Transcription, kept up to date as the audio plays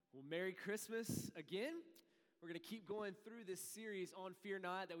Merry Christmas again. We're going to keep going through this series on Fear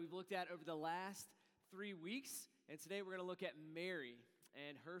Not that we've looked at over the last 3 weeks. And today we're going to look at Mary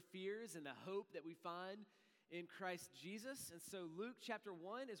and her fears and the hope that we find in Christ Jesus. And so Luke chapter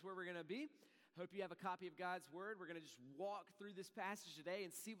 1 is where we're going to be. Hope you have a copy of God's Word. We're going to just walk through this passage today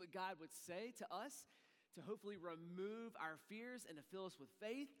and see what God would say to us to hopefully remove our fears and to fill us with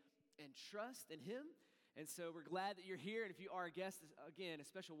faith and trust in Him. And so we're glad that you're here. And if you are a guest, again, a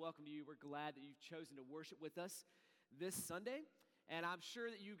special welcome to you. We're glad that you've chosen to worship with us this Sunday. And I'm sure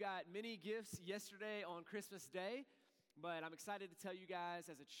that you got many gifts yesterday on Christmas Day. But I'm excited to tell you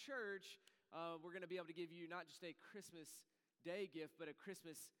guys, as a church, we're going to be able to give you not just a Christmas Day gift, but a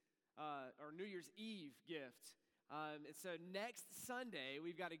Christmas or New Year's Eve gift. And so next Sunday,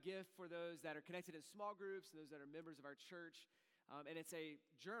 we've got a gift for those that are connected in small groups and those that are members of our church. And it's a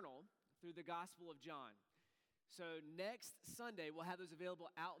journal through the Gospel of John. So next Sunday, we'll have those available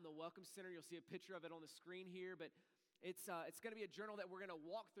out in the Welcome Center. You'll see a picture of it on the screen here, but it's going to be a journal that we're going to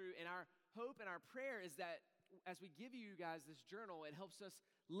walk through, and our hope and our prayer is that as we give you guys this journal, it helps us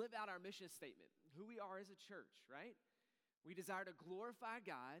live out our mission statement, who we are as a church, right? We desire to glorify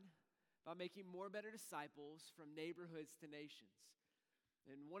God by making more better disciples from neighborhoods to nations.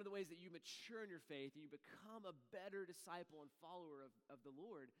 And one of the ways that you mature in your faith and you become a better disciple and follower of the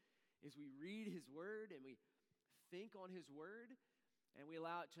Lord is we read His Word and we think on His Word and we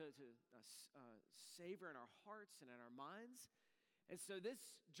allow it to savor in our hearts and in our minds. And so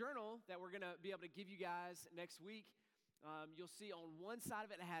this journal that we're going to be able to give you guys next week, you'll see on one side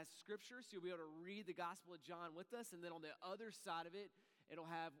of it has scripture, so you'll be able to read the Gospel of John with us. And then on the other side of it, it'll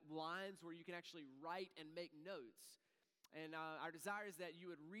have lines where you can actually write and make notes. And our desire is that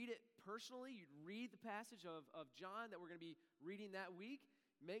you would read it personally. You'd read the passage of John that we're going to be reading that week,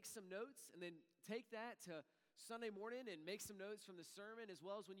 make some notes, and then take that to Sunday morning and make some notes from the sermon, as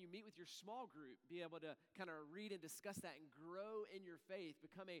well as when you meet with your small group, be able to kind of read and discuss that and grow in your faith,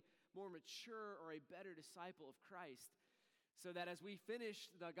 become a more mature or a better disciple of Christ, so that as we finish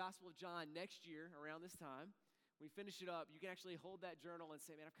the Gospel of John next year around this time, we finish it up, you can actually hold that journal and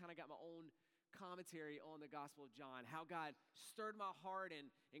say, man, I've kind of got my own commentary on the Gospel of John, how God stirred my heart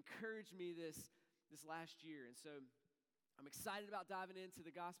and encouraged me this last year. And so I'm excited about diving into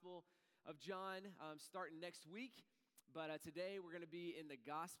the Gospel of John starting next week, but today we're going to be in the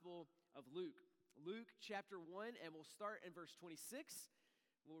Gospel of Luke. Luke chapter 1, and we'll start in verse 26.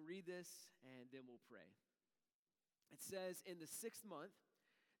 We'll read this, and then we'll pray. It says, in the 6th month,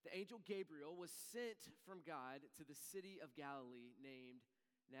 the angel Gabriel was sent from God to the city of Galilee named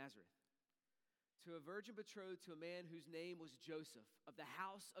Nazareth, to a virgin betrothed to a man whose name was Joseph, of the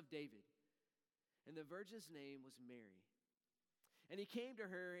house of David. And the virgin's name was Mary. And he came to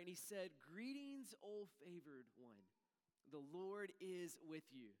her and he said, greetings, O favored one. The Lord is with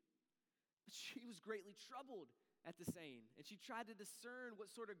you. But she was greatly troubled at the saying, and she tried to discern what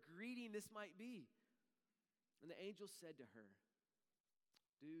sort of greeting this might be. And the angel said to her,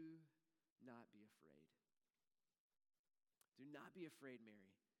 do not be afraid. Do not be afraid,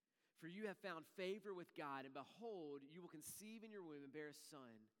 Mary. For you have found favor with God, and behold, you will conceive in your womb and bear a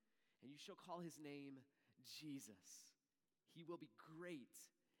son, and you shall call his name Jesus. He will be great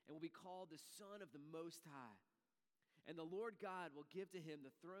and will be called the Son of the Most High. And the Lord God will give to him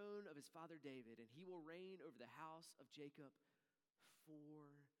the throne of his father David, and he will reign over the house of Jacob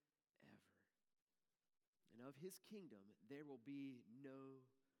forever. And of his kingdom there will be no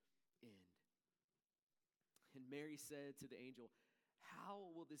end. And Mary said to the angel,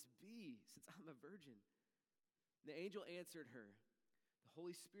 how will this be, since I'm a virgin? And the angel answered her, the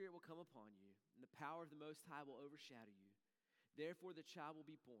Holy Spirit will come upon you, and the power of the Most High will overshadow you. Therefore the child will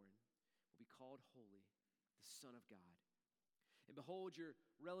be born, will be called Holy, the Son of God. And behold, your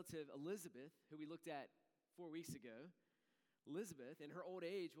relative Elizabeth, who we looked at 4 weeks ago, Elizabeth, in her old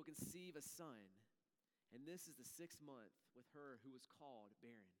age, will conceive a son. And this is the 6th month with her who was called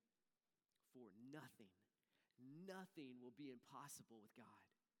barren. For nothing will be impossible with God.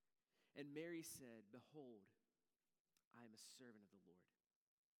 And Mary said, behold, I am a servant of the Lord.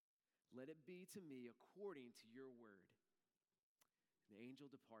 Let it be to me according to your word. And the angel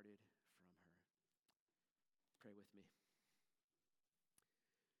departed from her. Pray with me.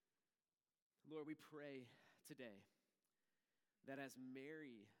 Lord, we pray today that as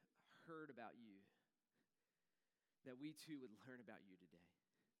Mary heard about you, that we too would learn about you today.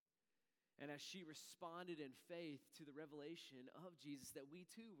 And as she responded in faith to the revelation of Jesus, that we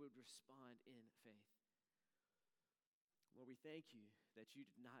too would respond in faith. Lord, we thank you that you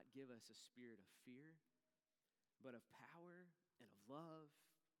did not give us a spirit of fear, but of power and of love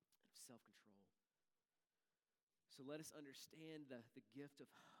and of self-control. So let us understand the gift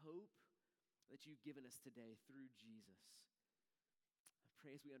of hope that you've given us today through Jesus. I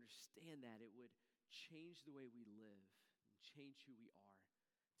pray as we understand that, it would change the way we live and change who we are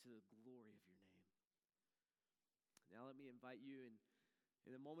to the glory of your name. Now let me invite you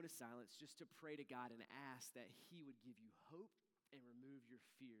in a moment of silence just to pray to God and ask that he would give you hope and remove your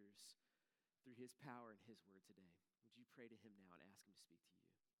fears through his power and his word today. Would you pray to him now and ask him to speak to you?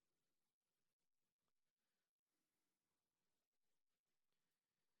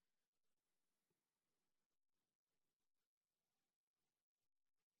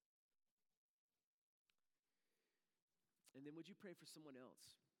 And then would you pray for someone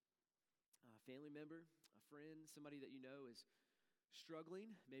else? A family member, a friend, somebody that you know is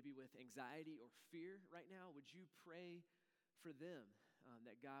struggling, maybe with anxiety or fear right now. Would you pray for them,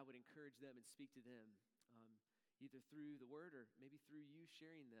 that God would encourage them and speak to them, either through the word or maybe through you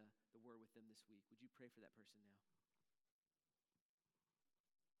sharing the word with them this week? Would you pray for that person now?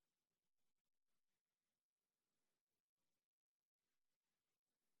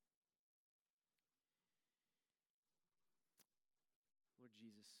 Lord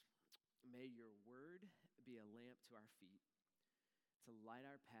Jesus, may your word be a lamp to our feet, to light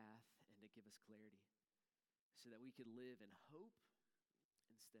our path, and to give us clarity so that we could live in hope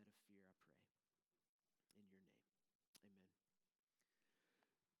instead of fear, I pray. In your name, amen.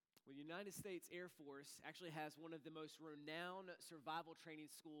 Well, the United States Air Force actually has one of the most renowned survival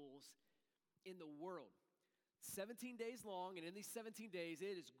training schools in the world. 17 days long, and in these 17 days,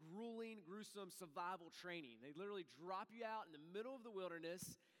 it is grueling, gruesome survival training. They literally drop you out in the middle of the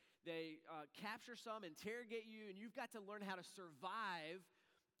wilderness. They capture some, interrogate you, and you've got to learn how to survive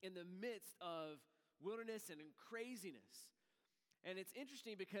in the midst of wilderness and in craziness. And it's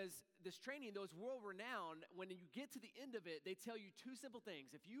interesting because this training, though it's world-renowned, when you get to the end of it, they tell you two simple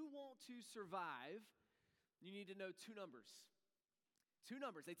things. If you want to survive, you need to know two numbers. Two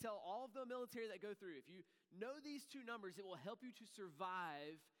numbers. They tell all of the military that go through, if you know these two numbers, it will help you to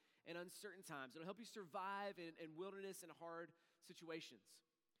survive in uncertain times. It'll help you survive in wilderness and hard situations.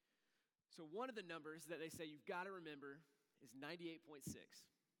 So one of the numbers that they say you've got to remember is 98.6.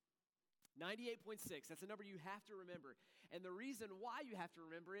 98.6, that's a number you have to remember. And the reason why you have to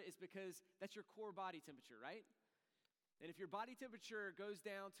remember it is because that's your core body temperature, right? And if your body temperature goes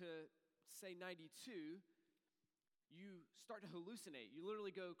down to, say, 92, you start to hallucinate. You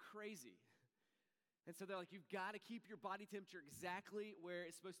literally go crazy. And so they're like, you've got to keep your body temperature exactly where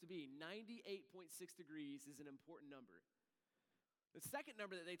it's supposed to be. 98.6 degrees is an important number. The second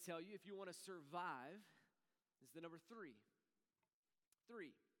number that they tell you if you want to survive is the number 3.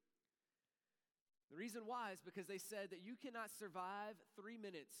 3. The reason why is because they said that you cannot survive 3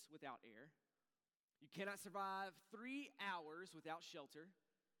 minutes without air. You cannot survive 3 hours without shelter.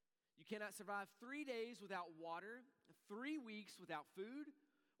 You cannot survive 3 days without water, 3 weeks without food,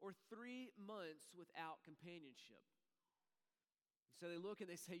 or 3 months without companionship. So they look and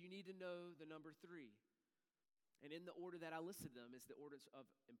they say, you need to know the number 3. And in the order that I listed them is the order of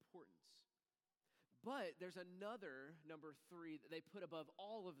importance. But there's another number 3 that they put above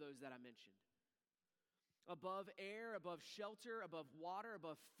all of those that I mentioned. Above air, above shelter, above water,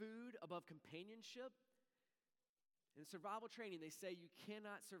 above food, above companionship. In survival training, they say you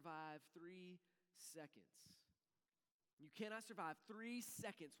cannot survive 3 seconds. You cannot survive 3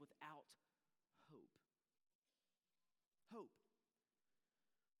 seconds without hope. Hope.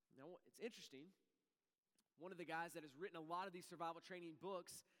 Now, it's interesting. One of the guys that has written a lot of these survival training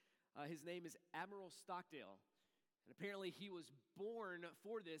books, his name is Admiral Stockdale. And apparently he was born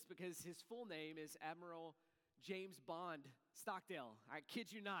for this because his full name is Admiral James Bond Stockdale. I kid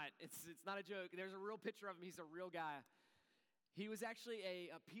you not. It's not a joke. There's a real picture of him. He's a real guy. He was actually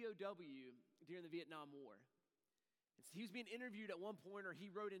a POW during the Vietnam War. And so he was being interviewed at one point, or he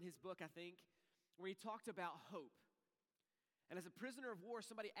wrote in his book, I think, where he talked about hope. And as a prisoner of war,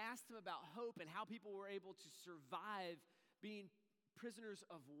 somebody asked him about hope and how people were able to survive being prisoners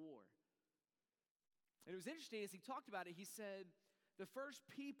of war. And it was interesting, as he talked about it, he said, the first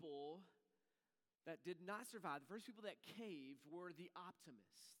people that did not survive, the first people that caved were the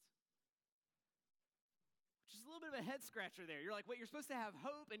optimists. Which is a little bit of a head scratcher there. You're like, wait, you're supposed to have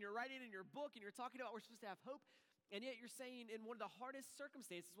hope, and you're writing in your book, and you're talking about we're supposed to have hope, and yet you're saying in one of the hardest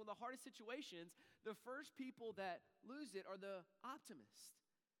circumstances, one of the hardest situations, the first people that lose it are the optimists.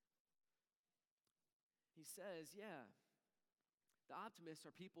 He says, yeah, the optimists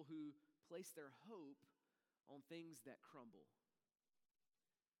are people who place their hope on things that crumble.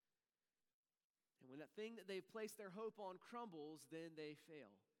 And when that thing that they've placed their hope on crumbles, then they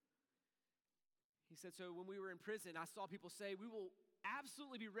fail. He said, so when we were in prison, I saw people say, we will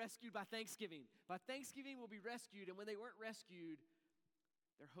absolutely be rescued by Thanksgiving. By Thanksgiving, we'll be rescued. And when they weren't rescued,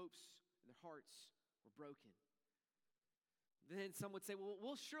 their hopes and their hearts were broken. Then some would say, well,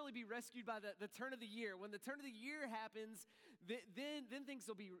 we'll surely be rescued by the turn of the year. When the turn of the year happens, then things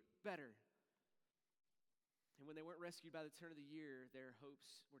will be better. And when they weren't rescued by the turn of the year, their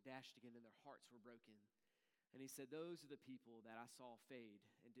hopes were dashed again and their hearts were broken. And he said, those are the people that I saw fade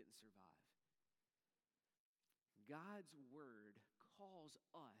and didn't survive. God's word calls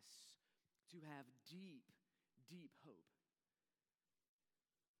us to have deep, deep hope.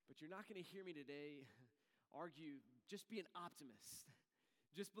 But you're not going to hear me today argue, just be an optimist.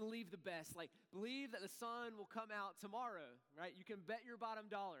 Just believe the best. Like, believe that the sun will come out tomorrow, right? You can bet your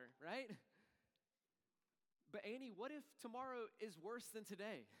bottom dollar, right? But Annie, what if tomorrow is worse than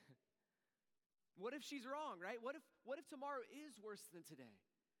today? What if she's wrong, right? What if tomorrow is worse than today?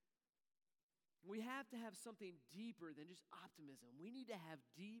 We have to have something deeper than just optimism. We need to have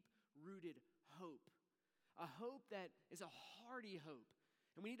deep-rooted hope. A hope that is a hearty hope.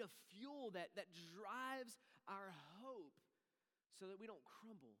 And we need a fuel that drives our hope so that we don't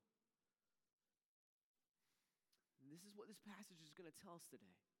crumble. And this is what this passage is going to tell us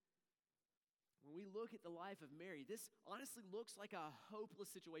today. When we look at the life of Mary, this honestly looks like a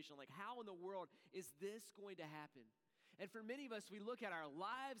hopeless situation. Like, how in the world is this going to happen? And for many of us, we look at our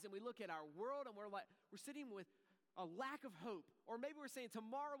lives and we look at our world and we're sitting with a lack of hope. Or maybe we're saying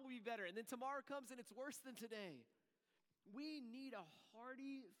tomorrow will be better, and then tomorrow comes and it's worse than today. We need a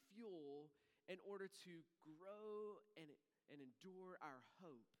hearty fuel in order to grow and endure our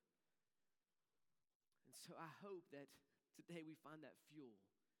hope. And so I hope that today we find that fuel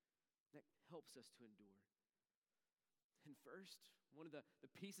that helps us to endure. And first, one of the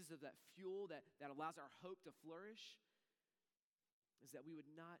pieces of that fuel that allows our hope to flourish is that we would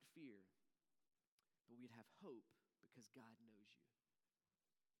not fear, but we'd have hope because God knows you.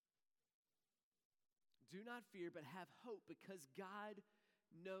 Do not fear, but have hope because God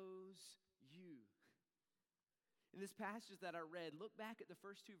knows you. In this passage that I read, look back at the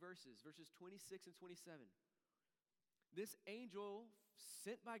first two verses 26 and 27. This angel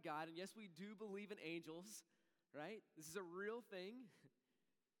sent by God, and yes, we do believe in angels, right? This is a real thing.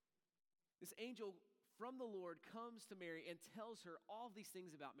 This angel from the Lord comes to Mary and tells her all these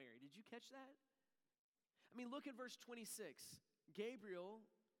things about Mary. Did you catch that? I mean, look at verse 26. Gabriel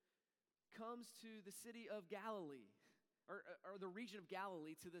comes to the city of Galilee, or the region of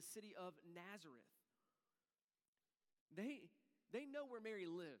Galilee, to the city of Nazareth. They know where Mary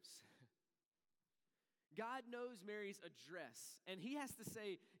lives. God knows Mary's address, and he has to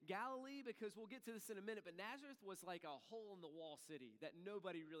say Galilee because we'll get to this in a minute, but Nazareth was like a hole-in-the-wall city that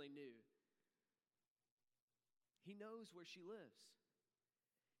nobody really knew. He knows where she lives.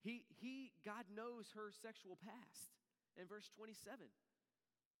 God knows her sexual past. In verse 27,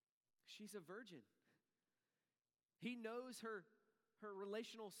 she's a virgin. He knows her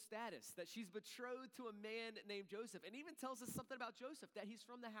relational status, that she's betrothed to a man named Joseph, and even tells us something about Joseph, that he's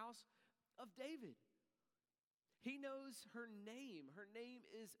from the house of David. He knows her name. Her name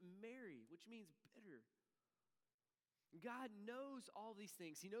is Mary, which means bitter. God knows all these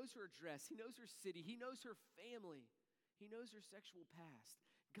things. He knows her address. He knows her city. He knows her family. He knows her sexual past.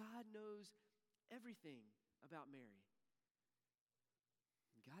 God knows everything about Mary.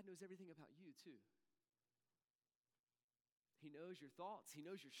 God knows everything about you too. He knows your thoughts. He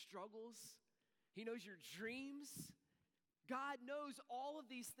knows your struggles. He knows your dreams. God knows all of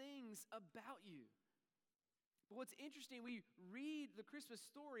these things about you. But what's interesting, we read the Christmas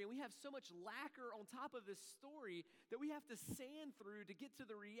story and we have so much lacquer on top of this story that we have to sand through to get to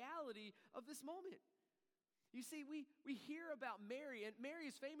the reality of this moment. You see, we hear about Mary, and Mary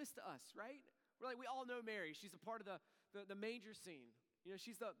is famous to us, right? We all know Mary. She's a part of the manger scene. You know,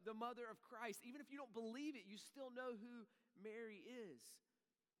 she's the mother of Christ. Even if you don't believe it, you still know who Mary is.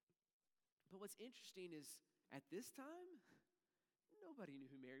 But what's interesting is at this time, nobody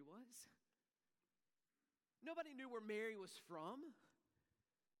knew who Mary was. Nobody knew where Mary was from.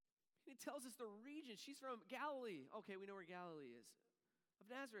 It tells us the region. She's from Galilee. Okay, we know where Galilee is.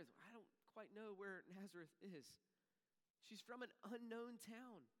 Of Nazareth, I don't quite know where Nazareth is. She's from an unknown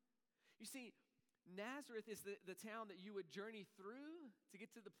town. You see, Nazareth is the town that you would journey through to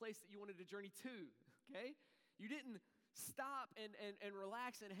get to the place that you wanted to journey to, okay? You didn't stop and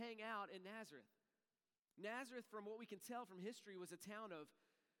relax and hang out in Nazareth. Nazareth, from what we can tell from history, was a town of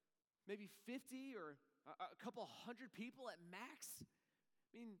maybe 50 or a couple hundred people at max.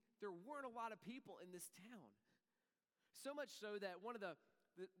 I mean, there weren't a lot of people in this town. So much so that one of the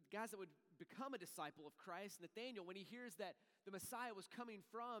guys that would become a disciple of Christ, Nathanael, when he hears that the Messiah was coming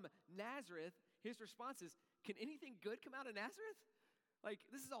from Nazareth, his response is, can anything good come out of Nazareth? Like,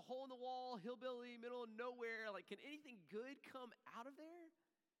 this is a hole in the wall, hillbilly, middle of nowhere. Like, can anything good come out of there?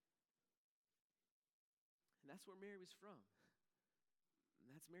 And that's where Mary was from.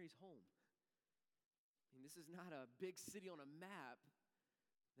 And that's Mary's home. I mean, this is not a big city on a map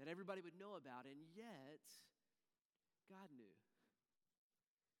that everybody would know about, and yet God knew.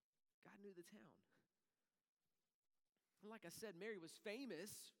 God knew the town. And like I said, Mary was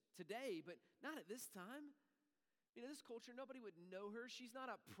famous today, but not at this time. You know, this culture, nobody would know her. She's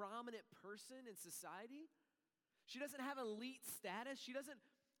not a prominent person in society. She doesn't have elite status. She doesn't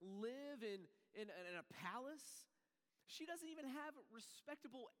live in a palace. She doesn't even have a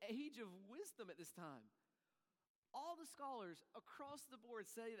respectable age of wisdom at this time. All the scholars across the board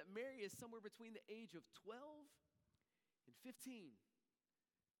say that Mary is somewhere between the age of 12 and 15.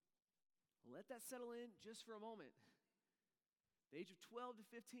 Let that settle in just for a moment. The age of 12 to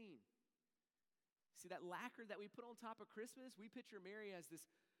 15. See that lacquer that we put on top of Christmas? We picture Mary as this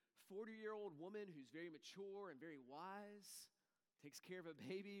 40-year-old woman who's very mature and very wise, takes care of a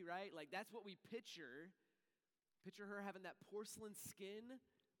baby, right? Like, that's what we picture. Picture her having that porcelain skin,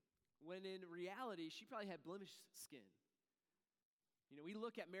 when in reality, she probably had blemished skin. You know, we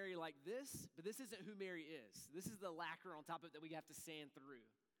look at Mary like this, but this isn't who Mary is. This is the lacquer on top of it that we have to sand through.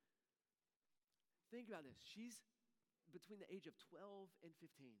 Think about this. She's between the age of 12 and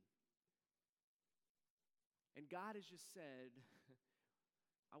 15. And God has just said,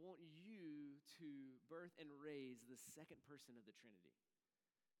 I want you to birth and raise the second person of the Trinity.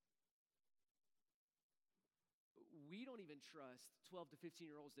 We don't even trust 12 to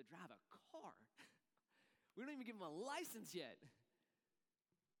 15-year-olds to drive a car. We don't even give them a license yet.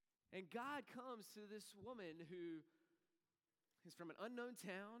 And God comes to this woman who is from an unknown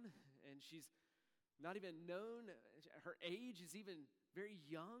town, and she's not even known. Her age is even very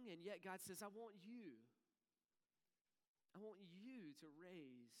young, and yet God says, I want you to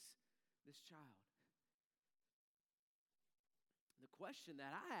raise this child. The question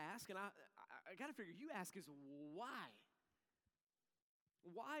that I ask, and I got to figure you ask, is why?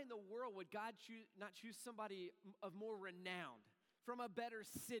 Why in the world would God not choose somebody of more renown, from a better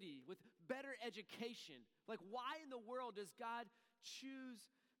city, with better education? Like, why in the world does God choose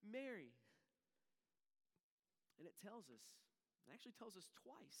Mary? And it actually tells us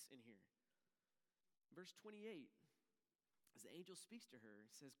twice in here. Verse 28, as the angel speaks to her,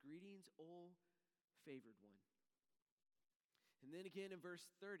 it says, "Greetings, O favored one." And then again in verse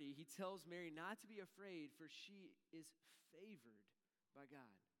 30, he tells Mary not to be afraid, for she is favored by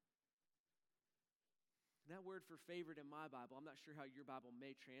God. And that word for favored in my Bible, I'm not sure how your Bible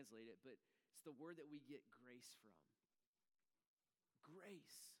may translate it, but it's the word that we get grace from.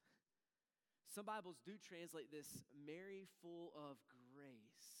 Grace. Some Bibles do translate this, Mary full of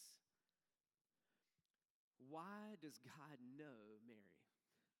grace. Why does God know Mary?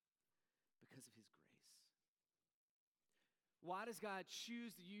 Because of his grace. Why does God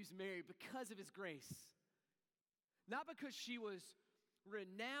choose to use Mary? Because of his grace. Not because she was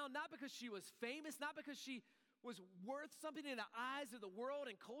renowned, not because she was famous, not because she was worth something in the eyes of the world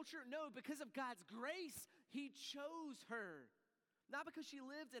and culture. No, because of God's grace, he chose her. Not because she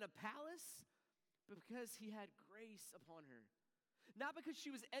lived in a palace, but because he had grace upon her. Not because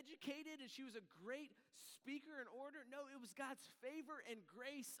she was educated and she was a great speaker and orator. No, it was God's favor and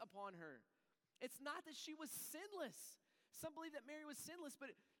grace upon her. It's not that she was sinless. Some believe that Mary was sinless,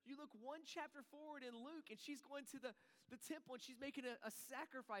 but you look one chapter forward in Luke, and she's going to the temple, and she's making a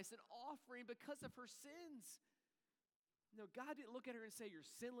sacrifice, an offering because of her sins. No, God didn't look at her and say, you're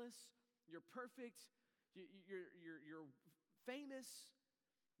sinless, you're perfect, you're famous.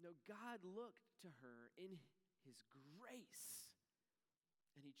 No, God looked to her in his grace,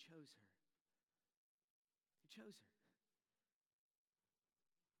 and he chose her. He chose her.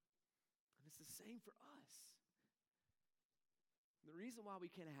 And it's the same for us. The reason why we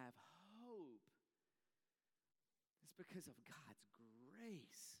can have hope is because of God's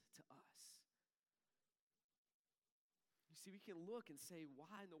grace to us. You see, we can look and say,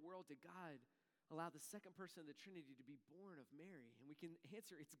 why in the world did God allow the second person of the Trinity to be born of Mary? And we can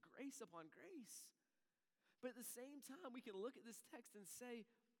answer, it's grace upon grace. But at the same time, we can look at this text and say,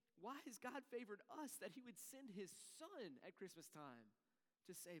 why has God favored us that he would send his son at Christmas time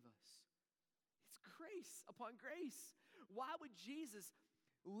to save us? It's grace upon grace. Why would Jesus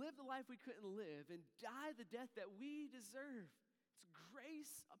live the life we couldn't live and die the death that we deserve? It's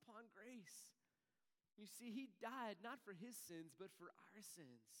grace upon grace. You see, he died not for his sins, but for our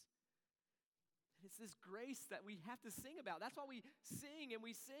sins. It's this grace that we have to sing about. That's why we sing,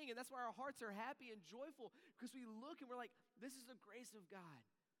 and that's why our hearts are happy and joyful, because we look and we're like, this is the grace of God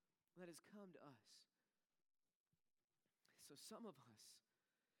that has come to us. So So some of us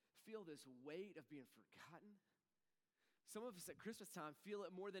feel this weight of being forgotten. Some of us at Christmas time feel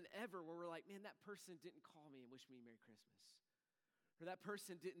it more than ever, where we're like, man, that person didn't call me and wish me Merry Christmas. Or that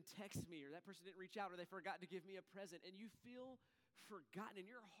person didn't text me, or that person didn't reach out, or they forgot to give me a present. And you feel forgotten, and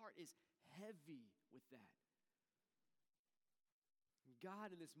your heart is heavy with that. And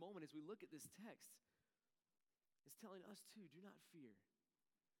God, in this moment, as we look at this text, is telling us too, do not fear.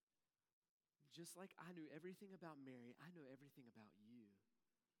 Just like I knew everything about Mary, I know everything about you.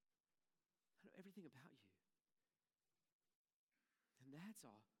 I know everything about you. And that's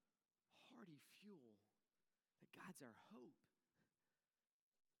a hearty fuel that God's our hope.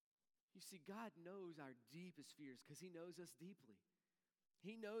 You see, God knows our deepest fears because he knows us deeply.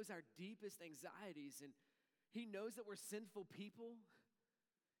 He knows our deepest anxieties, and he knows that we're sinful people.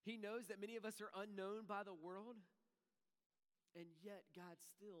 He knows that many of us are unknown by the world, and yet God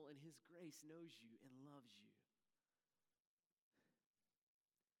still, in his grace, knows you and loves you.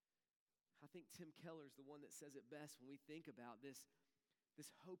 I think Tim Keller is the one that says it best when we think about this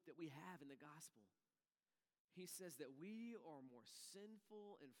hope that we have in the gospel. He says that we are more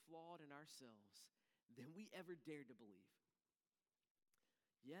sinful and flawed in ourselves than we ever dared to believe.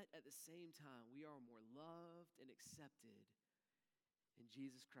 Yet at the same time, we are more loved and accepted in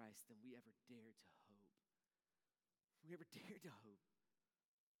Jesus Christ than we ever dared to hope. We ever dared to hope.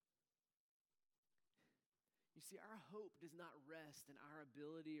 You see, our hope does not rest in our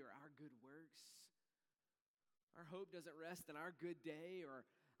ability or our good works. Our hope doesn't rest in our good day or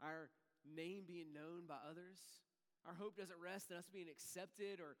our name being known by others. Our hope doesn't rest in us being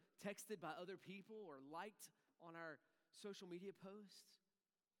accepted or texted by other people or liked on our social media posts.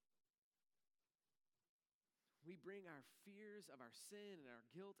 We bring our fears of our sin and our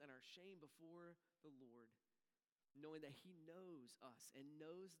guilt and our shame before the Lord, knowing that he knows us and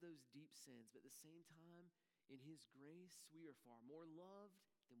knows those deep sins, but at the same time, in his grace, we are far more loved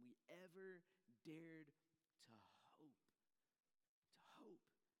than we ever dared to hope.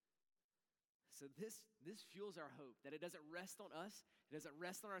 So this fuels our hope, that it doesn't rest on us, it doesn't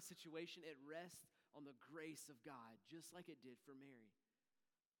rest on our situation, it rests on the grace of God, just like it did for Mary.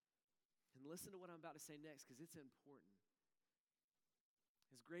 And listen to what I'm about to say next, because it's important.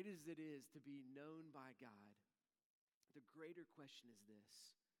 As great as it is to be known by God, the greater question is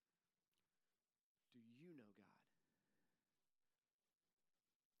this: do you know God?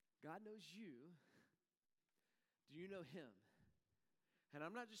 God knows you. Do you know him? And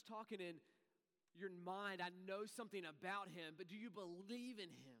I'm not just talking in your mind, I know something about him, but do you believe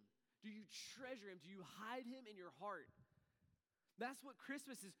in him? Do you treasure him? Do you hide him in your heart? That's what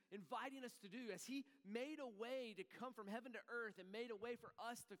Christmas is inviting us to do, as he made a way to come from heaven to earth and made a way for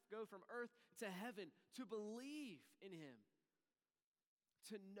us to go from earth to heaven, to believe in him,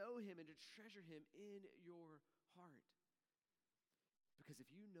 to know him and to treasure him in your heart. Because if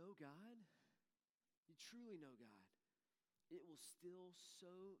you know God, you truly know God, it will still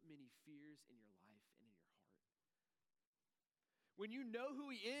so many fears in your life and in your heart. When you know who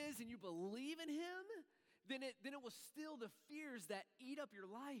he is and you believe in him, then it will still the fears that eat up your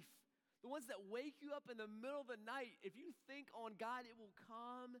life, the ones that wake you up in the middle of the night. If you think on God, it will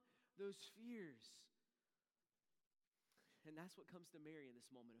calm those fears. And that's what comes to Mary in this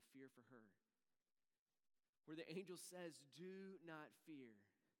moment of fear for her, where the angel says, do not fear.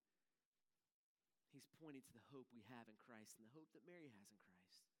 He's pointing to the hope we have in Christ and the hope that Mary has in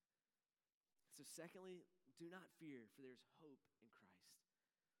Christ. So secondly, do not fear, for there's hope in Christ.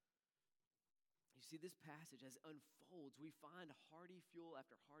 You see, this passage, as it unfolds, we find hearty fuel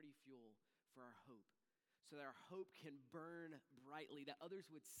after hearty fuel for our hope, so that our hope can burn brightly, that others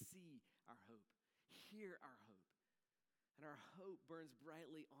would see our hope, hear our hope. And our hope burns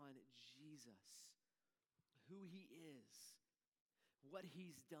brightly on Jesus, who he is, what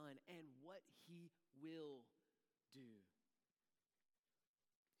he's done, and what he will do.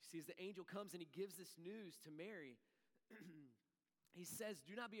 You see, as the angel comes and he gives this news to Mary, he says,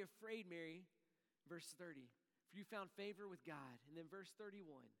 do not be afraid, Mary, verse 30, for you found favor with God. And then verse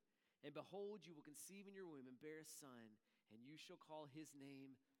 31, and behold, you will conceive in your womb and bear a son, and you shall call his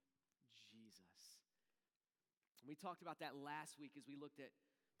name Jesus. And we talked about that last week as we looked at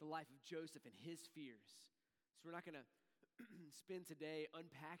the life of Joseph and his fears. So we're not going to spend today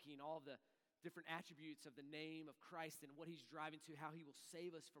unpacking all the different attributes of the name of Christ and what he's driving to, how he will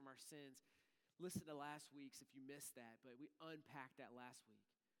save us from our sins. Listen to last week's if you missed that, but we unpacked that last week.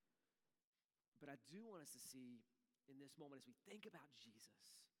 But I do want us to see in this moment, as we think about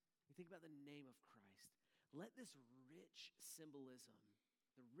Jesus, we think about the name of Christ, let this rich symbolism,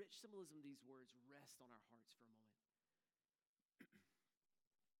 the rich symbolism of these words, rest on our hearts for a moment.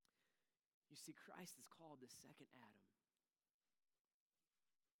 You see, Christ is called the second Adam.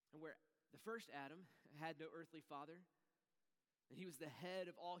 And where the first Adam had no earthly father, and he was the head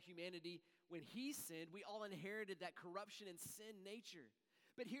of all humanity, when he sinned, we all inherited that corruption and sin nature.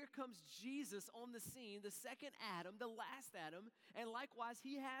 But here comes Jesus on the scene, the second Adam, the last Adam, and likewise,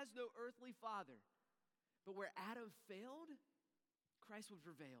 he has no earthly father. But where Adam failed, Christ would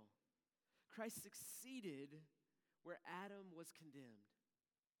prevail. Christ succeeded where Adam was condemned.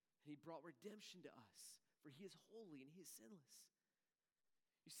 And he brought redemption to us, for he is holy and he is sinless.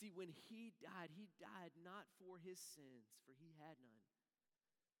 You see, when he died not for his sins, for he had none,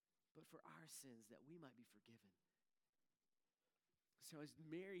 but for our sins, that we might be forgiven. So as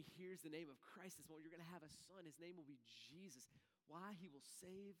Mary hears the name of Christ this morning, you're going to have a son. His name will be Jesus. Why? He will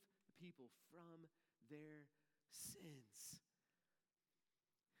save the people from their sins.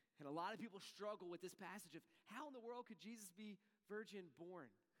 And a lot of people struggle with this passage of how in the world could Jesus be virgin born?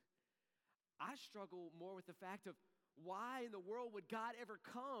 I struggle more with the fact of why in the world would God ever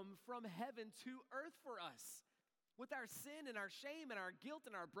come from heaven to earth for us? With our sin and our shame and our guilt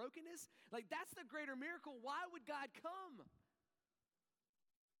and our brokenness? Like, that's the greater miracle. Why would God come?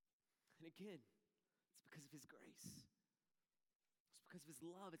 And again, it's because of his grace. It's because of his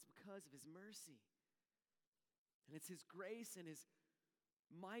love. It's because of his mercy. And it's his grace and his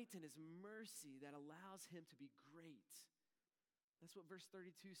might and his mercy that allows him to be great. That's what verse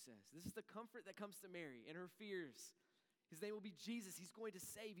 32 says. This is the comfort that comes to Mary in her fears. His name will be Jesus. He's going to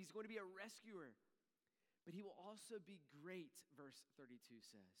save. He's going to be a rescuer. But he will also be great, verse 32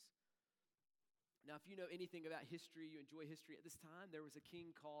 says. Now, if you know anything about history, you enjoy history at this time, there was a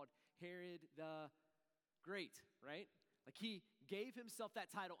king called Herod the Great, right? Like, he gave himself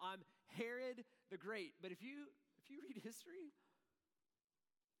that title. I'm Herod the Great. But if you read history,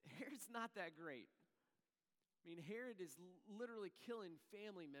 Herod's not that great. I mean, Herod is literally killing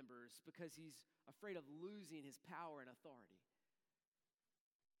family members because he's afraid of losing his power and authority.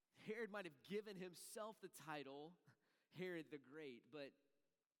 Herod might have given himself the title Herod the Great, but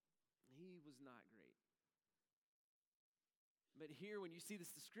he was not great. But here, when you see this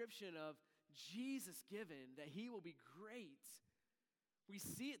description of Jesus given, that he will be great, we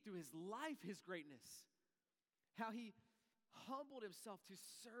see it through his life, his greatness. How he humbled himself to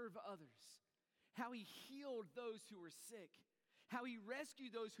serve others. How he healed those who were sick. How he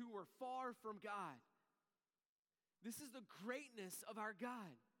rescued those who were far from God. This is the greatness of our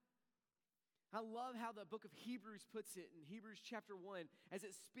God. I love how the book of Hebrews puts it in Hebrews chapter 1 as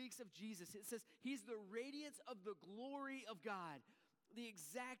it speaks of Jesus. It says, he's the radiance of the glory of God, the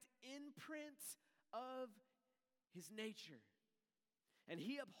exact imprint of his nature. And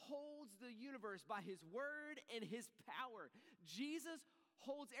he upholds the universe by his word and his power. Jesus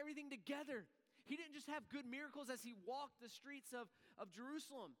holds everything together. He didn't just have good miracles as he walked the streets of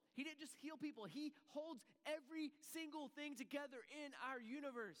Jerusalem. He didn't just heal people. He holds every single thing together in our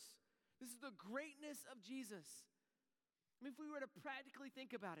universe. This is the greatness of Jesus. I mean, if we were to practically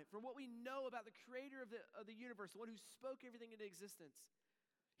think about it, from what we know about the creator of the universe, the one who spoke everything into existence,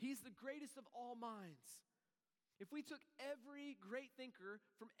 he's the greatest of all minds. If we took every great thinker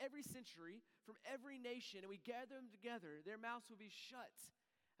from every century, from every nation, and we gathered them together, their mouths would be shut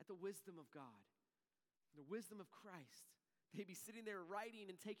at the wisdom of God, the wisdom of Christ. They'd be sitting there writing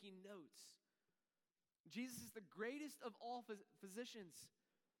and taking notes. Jesus is the greatest of all physicians.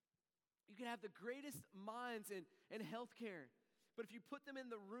 You can have the greatest minds in healthcare, but if you put them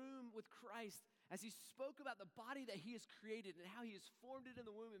in the room with Christ, as he spoke about the body that he has created and how he has formed it in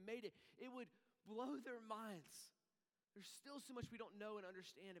the womb and made it, it would blow their minds. There's still so much we don't know and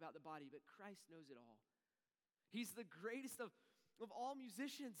understand about the body, but Christ knows it all. He's the greatest of all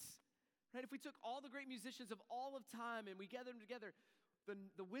musicians. Right? If we took all the great musicians of all of time and we gathered them together,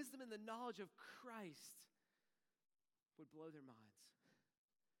 the wisdom and the knowledge of Christ would blow their minds.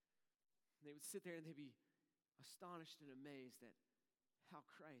 And they would sit there and they'd be astonished and amazed at how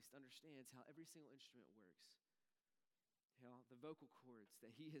Christ understands how every single instrument works. How the vocal cords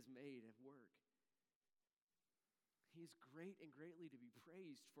that he has made at work. He is great and greatly to be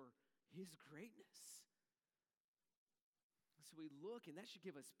praised for his greatness. So we look, and that should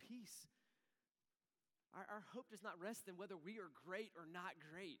give us peace. Our hope does not rest in whether we are great or not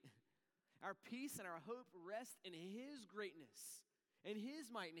great. Our peace and our hope rest in his greatness, in his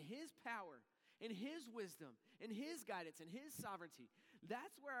might, in his power, in his wisdom, in his guidance, in his sovereignty.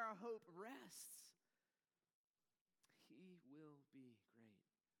 That's where our hope rests. He will be great.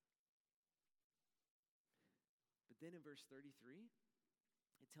 But then in verse 33,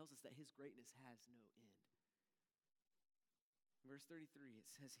 it tells us that his greatness has no end. In verse 33, it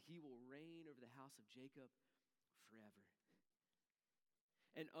says, he will reign over the house of Jacob forever.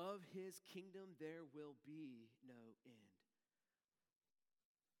 And of his kingdom there will be no end.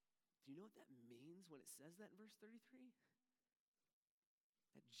 Do you know what that means when it says that in verse 33?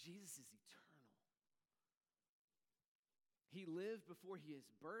 That Jesus is eternal. He lived before his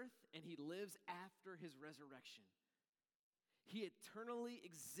birth, and he lives after his resurrection. He eternally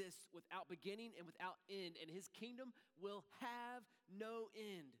exists without beginning and without end, and his kingdom will have no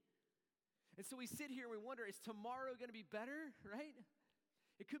end. And so we sit here and we wonder, is tomorrow going to be better, right?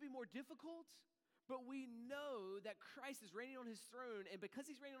 It could be more difficult, but we know that Christ is reigning on his throne, and because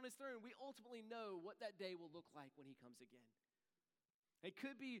he's reigning on his throne, we ultimately know what that day will look like when he comes again. It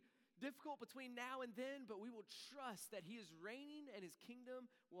could be difficult between now and then, but we will trust that he is reigning and his kingdom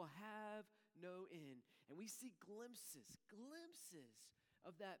will have no end. And we see glimpses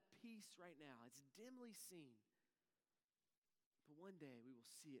of that peace right now. It's dimly seen. But one day we will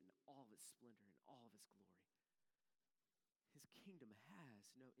see it in all of its splendor and all of its glory. His kingdom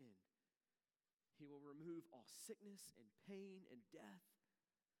has no end. He will remove all sickness and pain and death.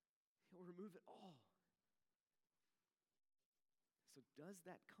 He'll remove it all. So does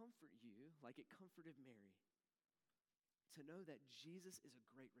that comfort you like it comforted Mary? To know that Jesus is a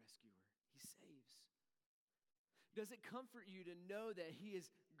great rescuer. He saves. Does it comfort you to know that he is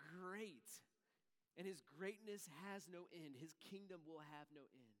great and his greatness has no end? His kingdom will have no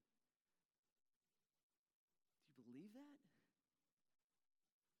end. Do you believe that?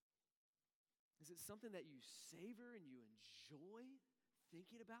 Is it something that you savor and you enjoy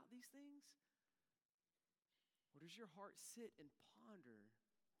thinking about these things? Or does your heart sit and ponder on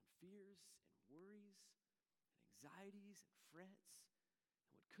fears and worries and anxieties and frets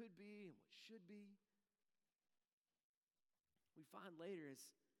and what could be and what should be? We find later as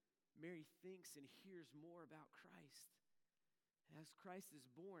Mary thinks and hears more about Christ, as Christ is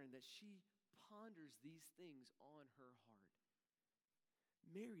born, that she ponders these things on her heart.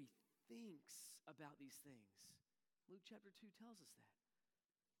 Mary thinks about these things. Luke chapter 2 tells us that.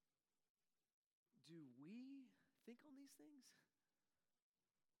 Do we think on these things?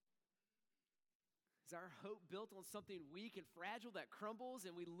 Is our hope built on something weak and fragile that crumbles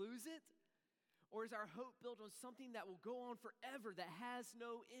and we lose it? Or is our hope built on something that will go on forever, that has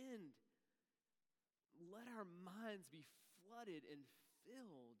no end? Let our minds be flooded and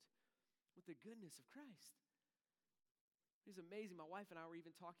filled with the goodness of Christ. It's amazing. My wife and I were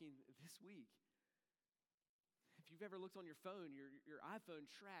even talking this week. If you've ever looked on your phone, your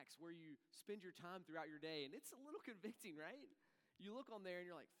iPhone tracks where you spend your time throughout your day, and it's a little convicting, right? You look on there and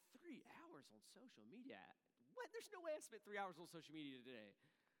you're like, 3 hours on social media? What? There's no way I spent 3 hours on social media today.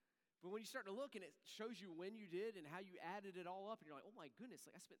 But when you start to look and it shows you when you did and how you added it all up, and you're like, oh my goodness,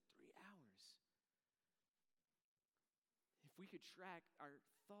 like I spent 3 hours. If we could track our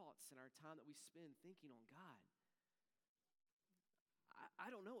thoughts and our time that we spend thinking on God,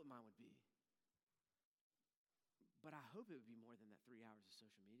 I don't know what mine would be. But I hope it would be more than that 3 hours of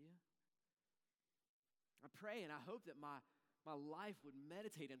social media. I pray and I hope that my life would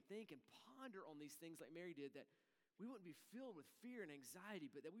meditate and think and ponder on these things like Mary did, that we wouldn't be filled with fear and anxiety,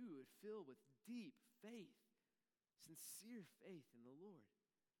 but that we would be filled with deep faith, sincere faith in the Lord.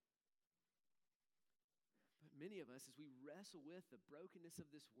 But many of us, as we wrestle with the brokenness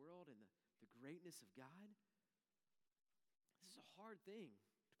of this world and the greatness of God, this is a hard thing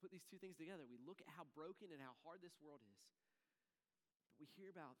to put these two things together. We look at how broken and how hard this world is, but we hear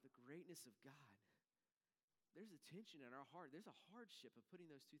about the greatness of God. There's a tension in our heart. There's a hardship of putting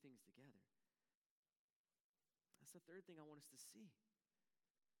those two things together. That's the third thing I want us to see,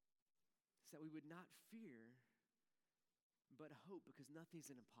 is that we would not fear, but hope, because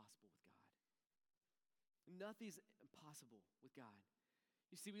nothing's impossible with God. Nothing's impossible with God.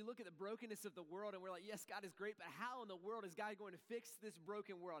 You see, we look at the brokenness of the world and we're like, yes, God is great, but how in the world is God going to fix this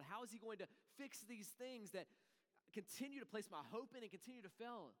broken world? How is he going to fix these things that continue to place my hope in and continue to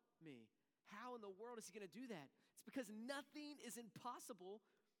fail me? How in the world is he going to do that? It's because nothing is impossible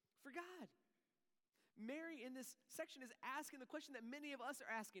for God. Mary in this section is asking the question that many of us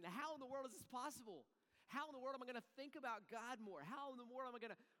are asking. How in the world is this possible? How in the world am I going to think about God more? How in the world am I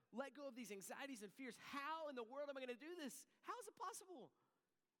going to let go of these anxieties and fears? How in the world am I going to do this? How is it possible?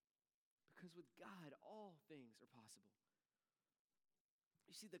 Because with God, all things are possible.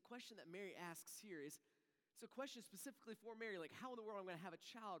 You see, the question that Mary asks here is, it's a question specifically for Mary, like how in the world am I going to have a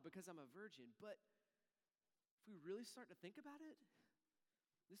child because I'm a virgin? But if we really start to think about it,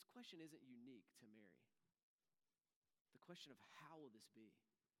 this question isn't unique to Mary. The question of how will this be?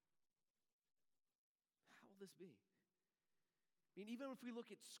 How will this be? I mean, even if we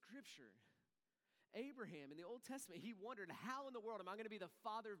look at Scripture, Abraham in the Old Testament, he wondered, how in the world am I going to be the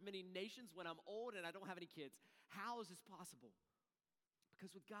father of many nations when I'm old and I don't have any kids? How is this possible?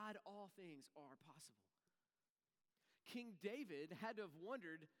 Because with God, all things are possible. King David had to have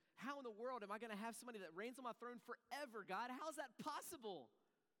wondered, how in the world am I going to have somebody that reigns on my throne forever, God? How is that possible?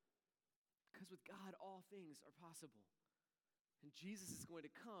 Because with God, all things are possible. And Jesus is going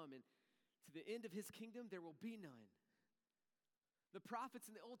to come, and to the end of his kingdom, there will be none. The prophets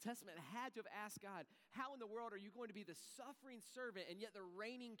in the Old Testament had to have asked God, how in the world are you going to be the suffering servant and yet the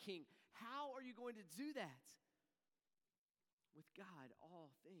reigning king? How are you going to do that? With God,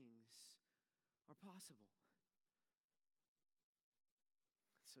 all things are possible.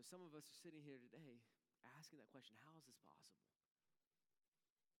 So some of us are sitting here today asking that question, how is this possible?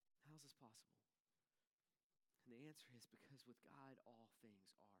 How is this possible? And the answer is because with God, all things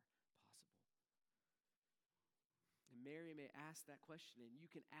are possible. And Mary may ask that question, and you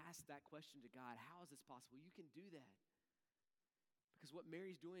can ask that question to God, how is this possible? You can do that. Because what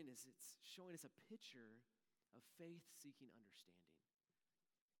Mary's doing is it's showing us a picture of faith-seeking understanding.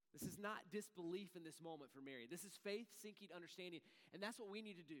 This is not disbelief in this moment for Mary. This is faith-seeking understanding, and that's what we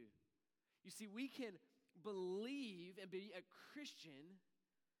need to do. You see, we can believe and be a Christian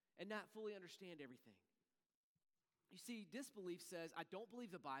and not fully understand everything. You see, disbelief says, I don't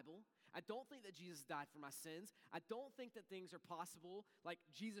believe the Bible. I don't think that Jesus died for my sins. I don't think that things are possible, like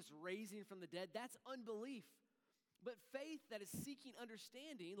Jesus raising from the dead. That's unbelief. But faith that is seeking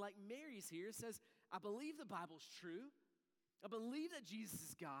understanding, like Mary's here, says, I believe the Bible's true. I believe that Jesus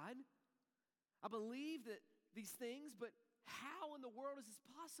is God. I believe that these things, but how in the world is this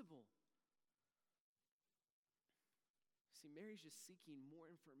possible? See, Mary's just seeking more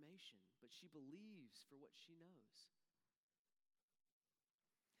information, but she believes for what she knows.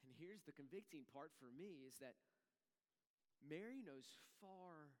 And here's the convicting part for me is that Mary knows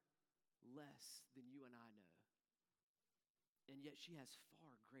far less than you and I know. And yet she has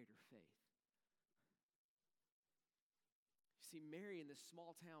far greater faith. You see, Mary in this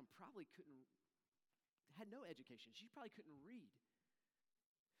small town probably had no education. She probably couldn't read.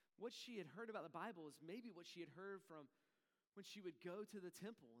 What she had heard about the Bible is maybe what she had heard from when she would go to the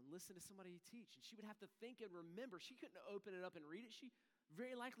temple and listen to somebody teach. And she would have to think and remember. She couldn't open it up and read it. She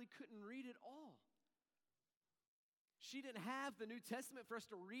very likely couldn't read it all. She didn't have the New Testament for us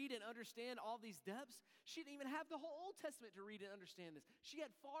to read and understand all these depths. She didn't even have the whole Old Testament to read and understand this. She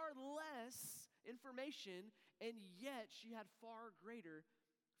had far less information, and yet she had far greater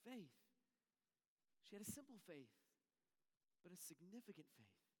faith. She had a simple faith, but a significant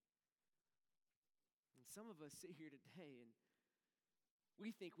faith. And some of us sit here today, and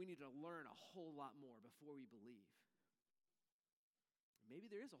we think we need to learn a whole lot more before we believe. Maybe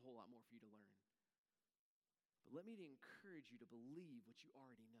there is a whole lot more for you to learn. But let me encourage you to believe what you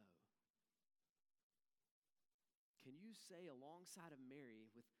already know. Can you say alongside of Mary,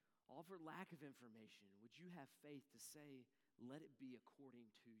 with all of her lack of information, would you have faith to say, let it be according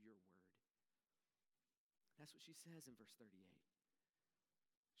to your word? That's what she says in verse 38.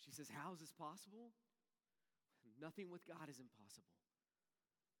 She says, how is this possible? Nothing with God is impossible.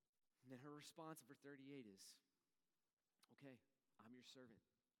 And then her response in verse 38 is, okay, I'm your servant.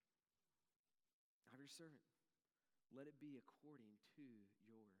 I'm your servant. Let it be according to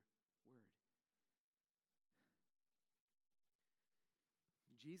your word.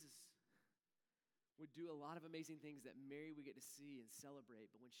 Jesus would do a lot of amazing things that Mary would get to see and celebrate,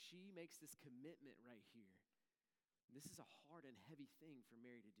 but when she makes this commitment right here, this is a hard and heavy thing for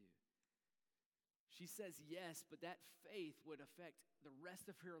Mary to do. She says yes, but that faith would affect the rest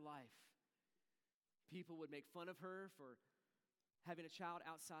of her life. People would make fun of her for having a child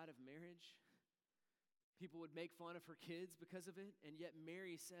outside of marriage. People would make fun of her kids because of it, and yet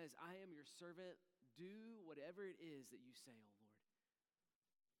Mary says, I am your servant. Do whatever it is that you say, O Lord.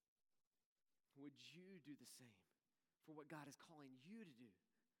 Would you do the same for what God is calling you to do?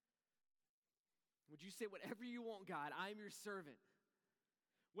 Would you say, whatever you want, God, I'm your servant.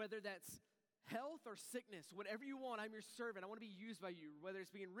 Whether that's health or sickness, whatever you want, I'm your servant. I want to be used by you. Whether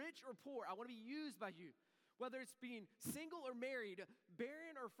it's being rich or poor, I want to be used by you. Whether it's being single or married,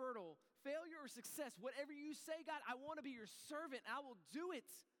 barren or fertile, failure or success, whatever you say, God, I want to be your servant. I will do it.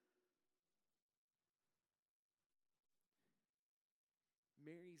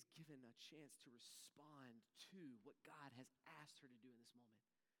 Mary's given a chance to respond to what God has asked her to do in this moment.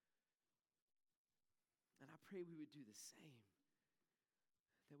 And I pray we would do the same.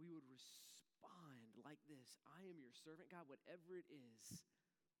 That we would respond like this. I am your servant, God. Whatever it is,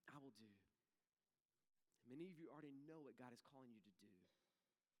 I will do. Many of you already know what God is calling you to do.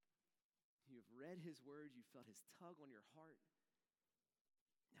 You have read his word. You felt his tug on your heart.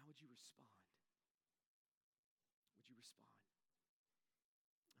 Now would you respond? Would you respond?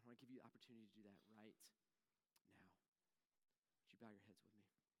 I want to give you the opportunity to do that right now. Would you bow your heads with me?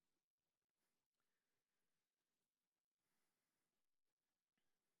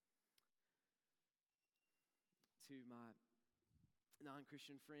 to my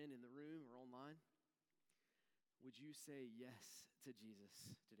non-Christian friend in the room or online, would you say yes to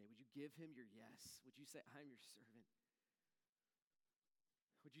Jesus today? Would you give him your yes? Would you say, I'm your servant?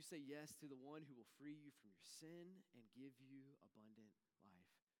 Would you say yes to the one who will free you from your sin and give you abundant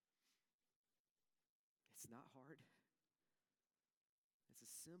life? It's not hard. It's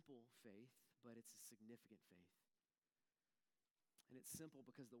a simple faith, but it's a significant faith. And it's simple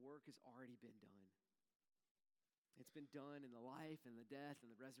because the work has already been done. It's been done in the life and the death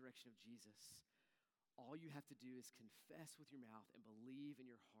and the resurrection of Jesus. All you have to do is confess with your mouth and believe in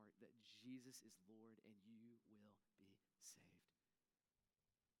your heart that Jesus is Lord and you will be saved.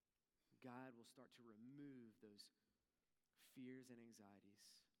 God will start to remove those fears and anxieties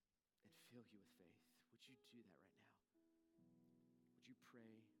and fill you with faith. Would you do that right now? Would you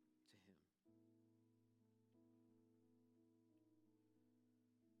pray to him?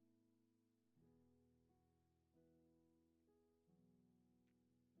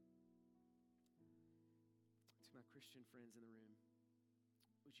 To my Christian friends in the room,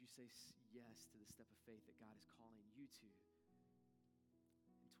 would you say yes to the step of faith that God is calling you to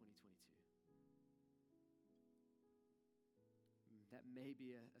in 2022? That may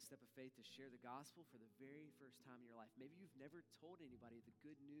be a step of faith to share the gospel for the very first time in your life. Maybe you've never told anybody the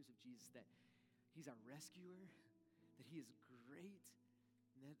good news of Jesus, that he's our rescuer, that he is great,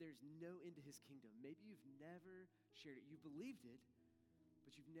 and that there's no end to his kingdom. Maybe you've never shared it. You believed it,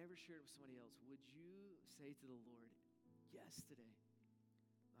 but you've never shared it with somebody else. Would you say to the Lord, yes, today,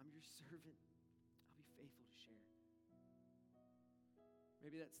 I'm your servant. I'll be faithful to share.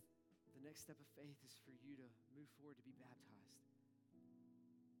 Maybe that's the next step of faith is for you to move forward to be baptized.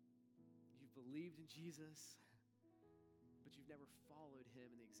 You've believed in Jesus, but you've never followed him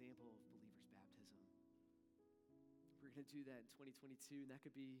in the example of believer's baptism. We're going to do that in 2022, and that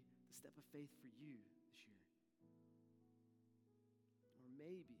could be the step of faith for you this year. Or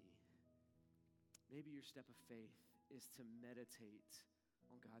maybe your step of faith is to meditate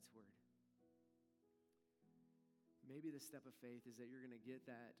on God's word. Maybe the step of faith is that you're going to get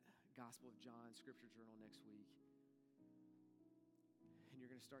that Gospel of John scripture journal next week. And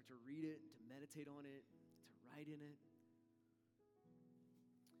you're going to start to read it, to meditate on it, to write in it.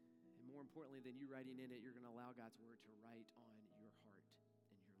 And more importantly than you writing in it, you're going to allow God's word to write on your heart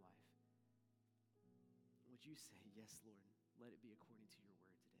and your life. Would you say, yes, Lord, let it be according to your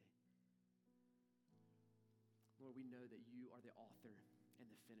word today? Lord, we know that you are the author and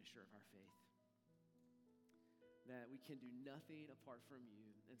the finisher of our faith, that we can do nothing apart from you.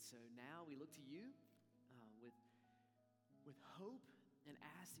 And so now we look to you with hope and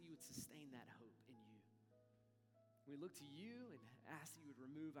ask that you would sustain that hope in you. We look to you and ask that you would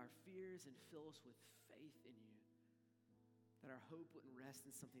remove our fears and fill us with faith in you, that our hope wouldn't rest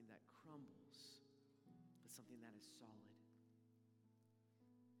in something that crumbles, but something that is solid.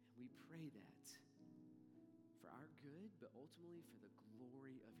 And we pray that for our good, but ultimately for the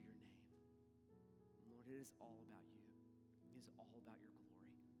glory of your name. Lord, it is all about you. It is all about your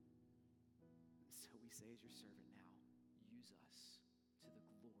glory. And so we say as your servant now, use us to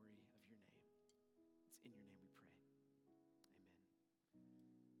the glory of your name. It's in your name we pray. Amen.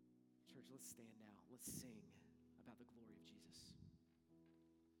 Church, let's stand now. Let's sing about the glory of Jesus.